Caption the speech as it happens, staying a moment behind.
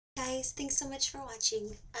Guys, thanks so much for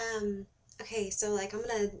watching. Okay, so like I'm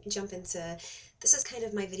gonna jump into this is kind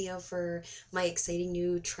of my video for my exciting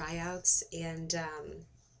new tryouts and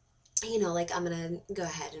like I'm gonna go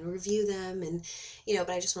ahead and review them and but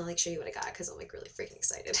I just want to like show you what I got because I'm like really freaking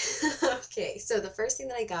excited. Okay, so the first thing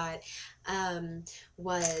that I got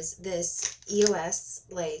was this EOS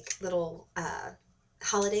like little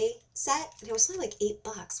holiday set, and it was only like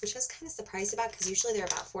 $8, which I was kind of surprised about because usually they're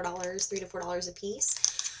about $4, $3 to $4 a piece.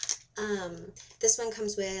 This one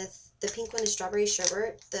comes with, the pink one is strawberry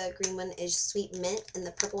sherbet, the green one is sweet mint, and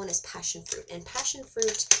the purple one is passion fruit. And passion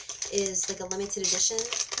fruit is like a limited edition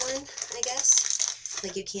one, I guess.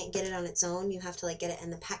 Like you can't get it on its own. You have to like get it in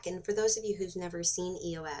the pack. And for those of you who's never seen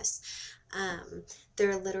EOS,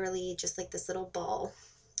 they're literally just like this little ball,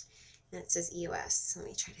 and it says EOS. Let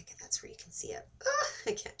me try to get that's where you can see it. Oh,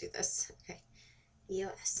 I can't do this. Okay,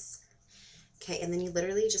 EOS. Okay, and then you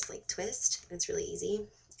literally just like twist. It's really easy.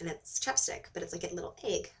 And it's chapstick, but it's like a little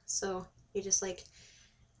egg. So you just like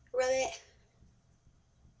rub it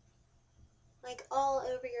like all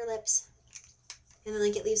over your lips. And then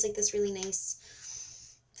like it leaves like this really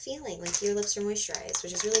nice feeling, like your lips are moisturized,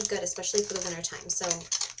 which is really good, especially for the winter time. So,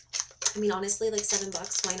 I mean, honestly, like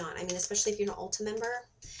 $7, why not? I mean, especially if you're an Ulta member,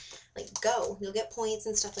 like go. You'll get points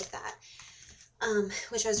and stuff like that.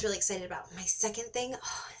 Which I was really excited about. My second thing,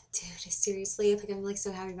 oh, dude, seriously, I think I'm like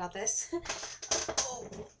so happy about this. Oh,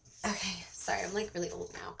 okay, sorry, I'm like really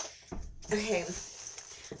old now. Okay,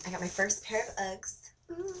 I got my first pair of Uggs.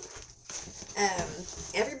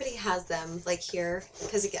 Everybody has them like here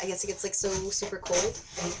because I guess it gets like so super cold,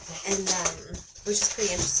 and which is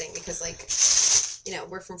pretty interesting because like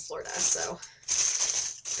we're from Florida, so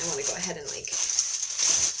I want to go ahead and like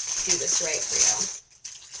do this right for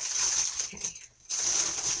you. Okay.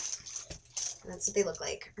 And that's what they look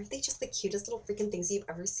like. Aren't they just the cutest little freaking things you've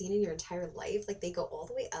ever seen in your entire life? Like they go all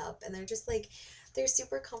the way up and they're just like, they're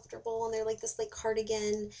super comfortable, and they're like this like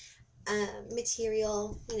cardigan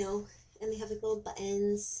material, and they have like little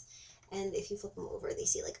buttons, and if you flip them over they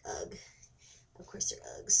see like UGG. Of course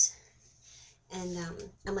they're Uggs. And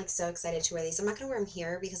I'm like so excited to wear these. I'm not gonna wear them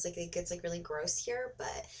here because like it gets like really gross here,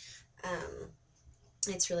 but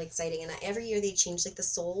it's really exciting. And every year they change like the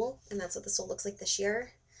sole, and that's what the sole looks like this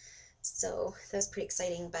year. So that was pretty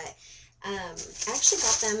exciting. But I actually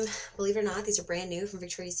got them, believe it or not, these are brand new from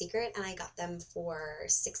Victoria's Secret, and I got them for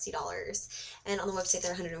 $60. And on the website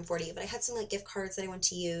they're $140. But I had some like gift cards that I want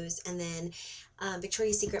to use, and then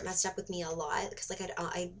Victoria's Secret messed up with me a lot because like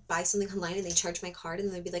I'd buy something online and they charge my card, and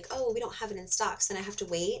then they'd be like, oh, we don't have it in stock, so then I have to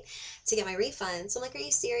wait to get my refund. So I'm like, are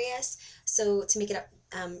you serious? So to make it up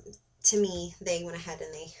to me, they went ahead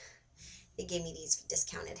and they gave me these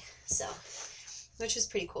discounted. So, which was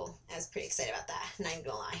pretty cool. I was pretty excited about that, not even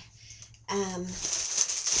gonna lie.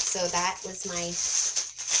 So that was my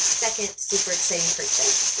second super exciting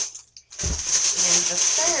purchase. And the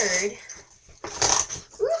third,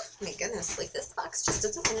 whew, my goodness, like this box just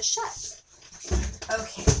doesn't want to shut.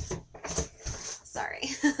 Okay, sorry.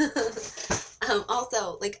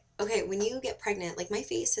 Also, like, okay, when you get pregnant, like my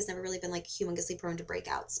face has never really been like humongously prone to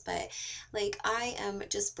breakouts, but like I am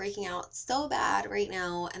just breaking out so bad right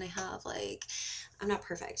now, and I have like, I'm not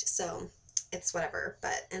perfect, so it's whatever,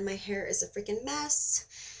 and my hair is a freaking mess.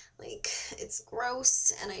 Like, it's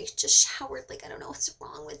gross, and I just showered. Like, I don't know what's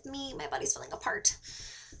wrong with me. My body's falling apart.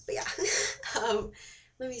 But yeah.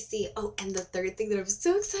 Let me see. Oh, and the third thing that I'm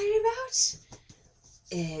so excited about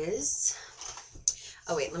is,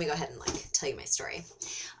 oh wait, let me go ahead and like tell you my story.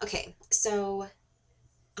 Okay, so,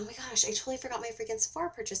 oh my gosh, I totally forgot my freaking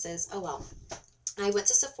Sephora purchases. Oh well. I went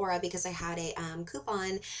to Sephora because I had a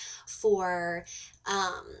coupon for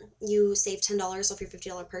you save $10 off your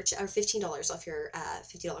 $50 purchase, or $15 off your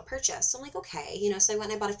 $50 purchase. So I'm like, okay, so I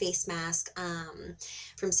went and I bought a face mask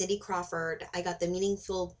from Cindy Crawford. I got the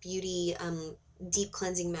Meaningful Beauty deep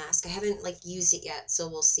cleansing mask. I haven't like used it yet, so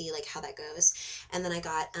we'll see like how that goes. And then I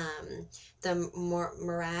got the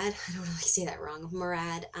Murad, I don't know if I say that wrong,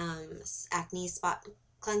 Murad acne spot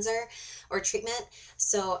cleanser or treatment.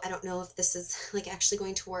 So I don't know if this is like actually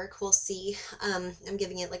going to work. We'll see. I'm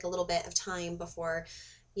giving it like a little bit of time before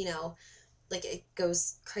like it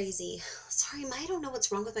goes crazy. Sorry, I don't know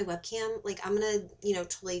what's wrong with my webcam. Like I'm gonna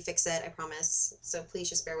totally fix it, I promise, so please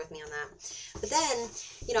just bear with me on that. But then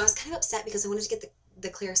I was kind of upset because I wanted to get the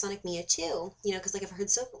Clarisonic Mia too, because like I've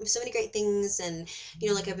heard so many great things, and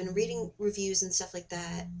like I've been reading reviews and stuff like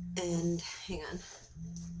that. And hang on,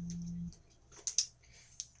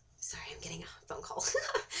 sorry, I'm getting a phone call.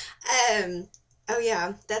 Oh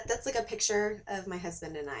yeah, that's like a picture of my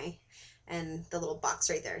husband and I, and the little box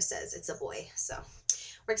right there says it's a boy. So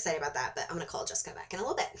we're excited about that, but I'm gonna call Jessica back in a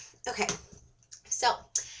little bit. Okay, so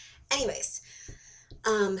anyways,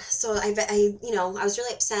 so you know, I was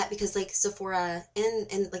really upset because like Sephora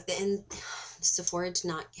and like Sephora did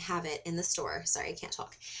not have it in the store. Sorry, I can't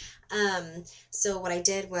talk. So what I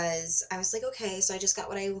did was I was like, okay, so I just got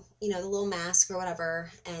what you know, the little mask or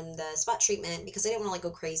whatever and the spot treatment because I didn't want to like go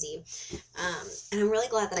crazy. And I'm really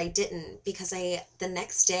glad that I didn't because the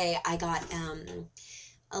next day I got,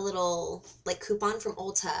 a little like coupon from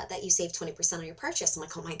Ulta that you save 20% on your purchase. I'm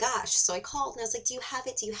like, oh my gosh. So I called and I was like, do you have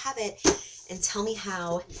it? Do you have it? And tell me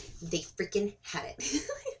how they freaking had it.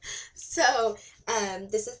 So,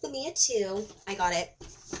 this is the Mia 2. I got it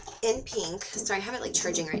in pink. Sorry, I have it like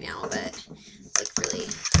charging right now, but it's like really,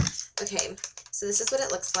 okay. So this is what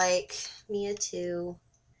it looks like. Mia 2.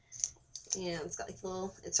 You know, it's got like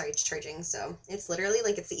little, sorry, it's charging. So it's literally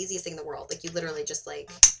like, it's the easiest thing in the world. Like you literally just like,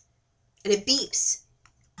 and it beeps.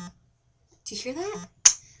 Do you hear that?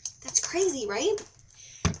 That's crazy, right?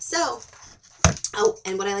 So, oh,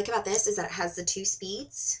 and what I like about this is that it has the 2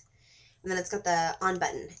 speeds, and then it's got the on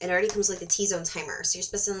button. It already comes with like the T-zone timer. So you're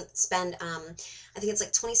supposed to spend, I think it's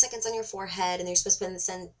like 20 seconds on your forehead, and then you're supposed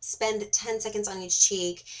to spend 10 seconds on each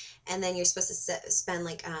cheek, and then you're supposed to spend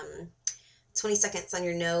like 20 seconds on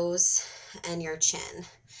your nose and your chin.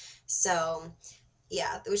 So,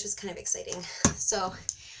 yeah, which was kind of exciting. So,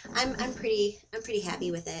 I'm pretty happy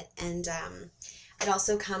with it, and it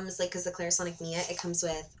also comes like, because the Clarisonic Mia, it comes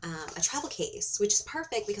with a travel case, which is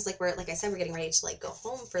perfect because like like I said, we're getting ready to like go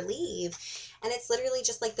home for leave, and it's literally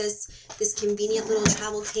just like this convenient little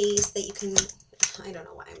travel case that you can, I don't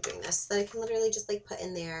know why I'm doing this, that I can literally just like put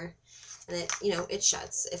in there, and it, you know, it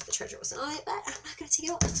shuts if the charger wasn't on it, but I'm not gonna take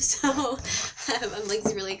it off. So I'm like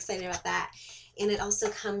really excited about that, and it also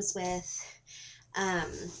comes with a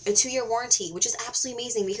 2-year warranty, which is absolutely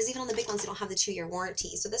amazing because even on the big ones, they don't have the 2-year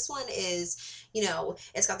warranty. So this one is, you know,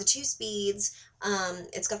 it's got the 2 speeds,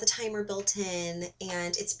 it's got the timer built in,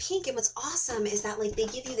 and it's pink. And what's awesome is that like they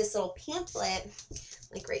give you this little pamphlet,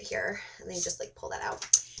 like right here, and then you just like pull that out.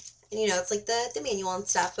 And you know, it's like the manual and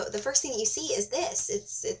stuff, but the first thing you see is this.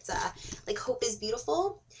 It's like hope is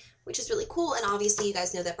beautiful, which is really cool. And obviously you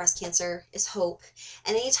guys know that breast cancer is hope.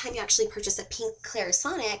 And anytime you actually purchase a pink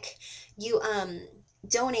Clarisonic, you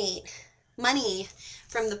donate money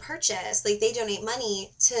from the purchase. Like they donate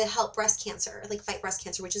money to help breast cancer, like fight breast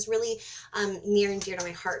cancer, which is really near and dear to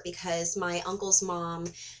my heart because my uncle's mom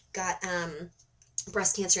got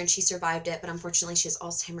breast cancer and she survived it, but unfortunately she has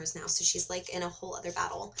Alzheimer's now, so she's like in a whole other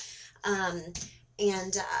battle.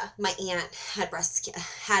 And my aunt had breast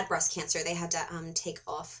cancer. They had to take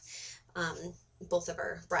off both of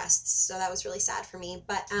her breasts, so that was really sad for me.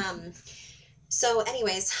 But so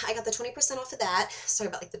anyways, I got the 20% off of that. Sorry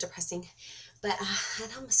about like the depressing, but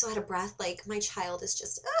I'm so out of breath. Like my child is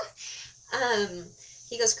just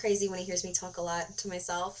he goes crazy when he hears me talk a lot to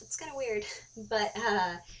myself. It's kind of weird, but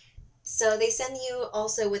so they send you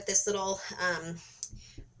also with this little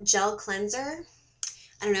gel cleanser.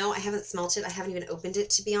 I don't know, I haven't smelt it. I haven't even opened it,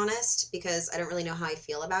 to be honest, because I don't really know how I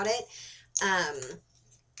feel about it.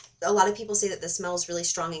 A lot of people say that the smell is really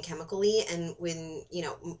strong and chemically, and when, you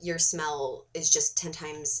know, your smell is just 10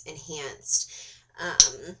 times enhanced.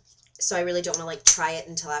 So I really don't want to like try it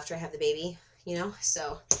until after I have the baby, you know,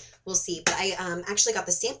 so we'll see. But I actually got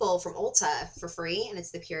the sample from Ulta for free, and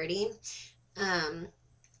it's the Purity,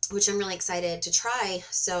 which I'm really excited to try.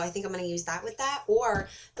 So I think I'm going to use that with that, or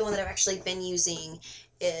the one that I've actually been using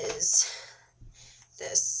is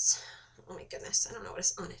this. Oh my goodness, I don't know what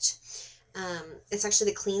is on it. It's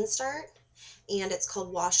actually the Clean Start, and it's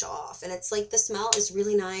called Wash Off, and it's like the smell is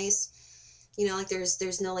really nice. You know, like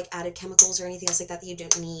there's no like added chemicals or anything else like that you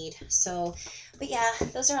don't need. So, but yeah,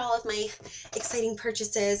 those are all of my exciting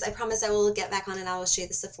purchases. I promise I will get back on and I will show you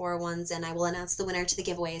the Sephora ones, and I will announce the winner to the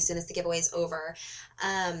giveaway as soon as the giveaway is over.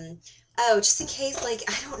 Oh, just in case, like,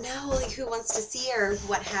 I don't know, like, who wants to see or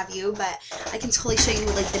what have you, but I can totally show you,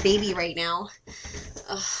 like, the baby right now.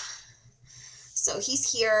 Ugh. So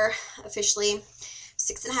he's here, officially,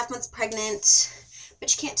 6.5 months pregnant,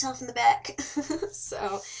 but you can't tell from the back.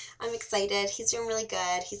 So I'm excited. He's doing really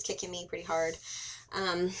good. He's kicking me pretty hard.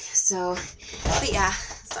 But yeah,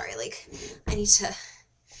 sorry, like, I need to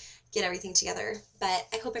get everything together. But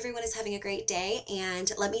I hope everyone is having a great day, and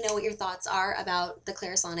let me know what your thoughts are about the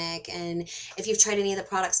Clarisonic, and if you've tried any of the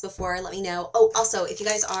products before, let me know. Oh, also, if you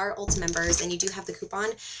guys are Ulta members and you do have the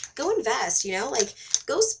coupon, go invest, you know, like,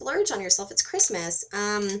 go splurge on yourself. It's Christmas.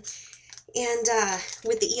 And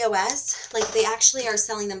with the EOS, like, they actually are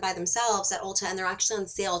selling them by themselves at Ulta, and they're actually on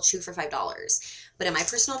sale 2 for $5. But in my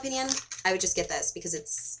personal opinion, I would just get this because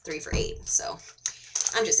it's 3 for $8. So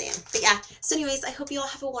I'm just saying. But yeah, so anyways, I hope you all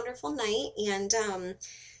have a wonderful night, and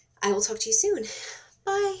I will talk to you soon.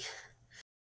 Bye.